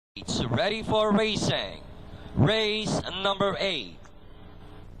It's ready for racing. Race number 8.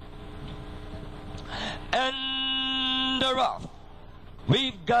 And they're off.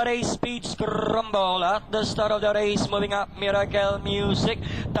 We've got a speed scramble at the start of the race. Moving up, Miracle Music.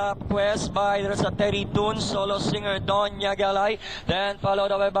 Top Quest by Teddy Toon. Solo singer Doña Galay. Then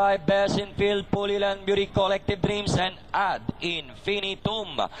followed over by Best in Field, Pulilan Beauty, Collective Dreams, and Ad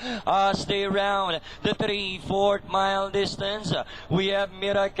Infinitum. As they round the 3/4 mile distance, we have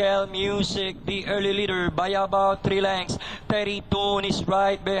Miracle Music, the early leader by about 3 lengths. Teddy Toon is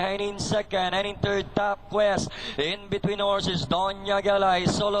right behind in second, and in third, Top Quest. In between horses, Doña Galay.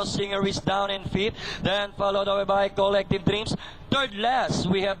 Solo singer is down in fifth, then followed over by Collective Dreams. Third last,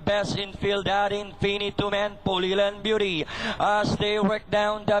 we have Best in Field, Ad Infinitum, and Pulilan Beauty. As they work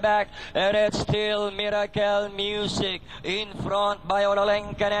down the back, and it's still Miracle Music in front by a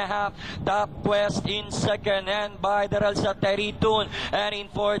length and a half. Top Quest in second, and by the Teddy Toon, and in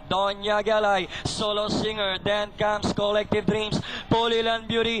fourth, Doña Galay. Solo singer, then comes Collective Dreams, Pulilan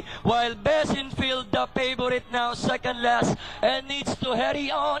Beauty, while Best in Field, the favorite now, second last, and needs to hurry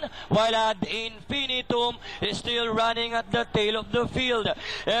on, while Ad Infinitum is still running at the tail of the field.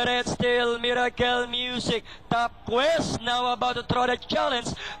 And it's still Miracle Music. Top Quest now about to throw the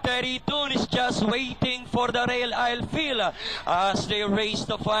challenge. Teddy Toon is just waiting for the rail, I'll feel, as they race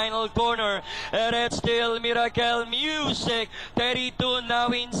the final corner. And it's still Miracle Music. Teddy Toon now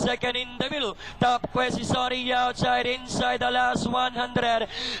in second in the middle. Top Quest is on the outside, inside the last 100.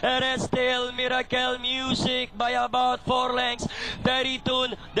 And it's still Miracle Music by about 4 lengths. Teddy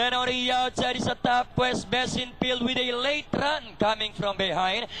Toon, then on the outside is a Top Quest. Best in Field with a late run coming from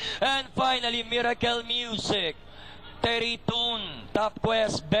behind. And finally, Miracle Music, Teddy Toon, Top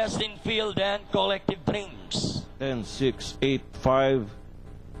Quest, Best in Field, and Collective Dreams. 10, 6, 8, 5.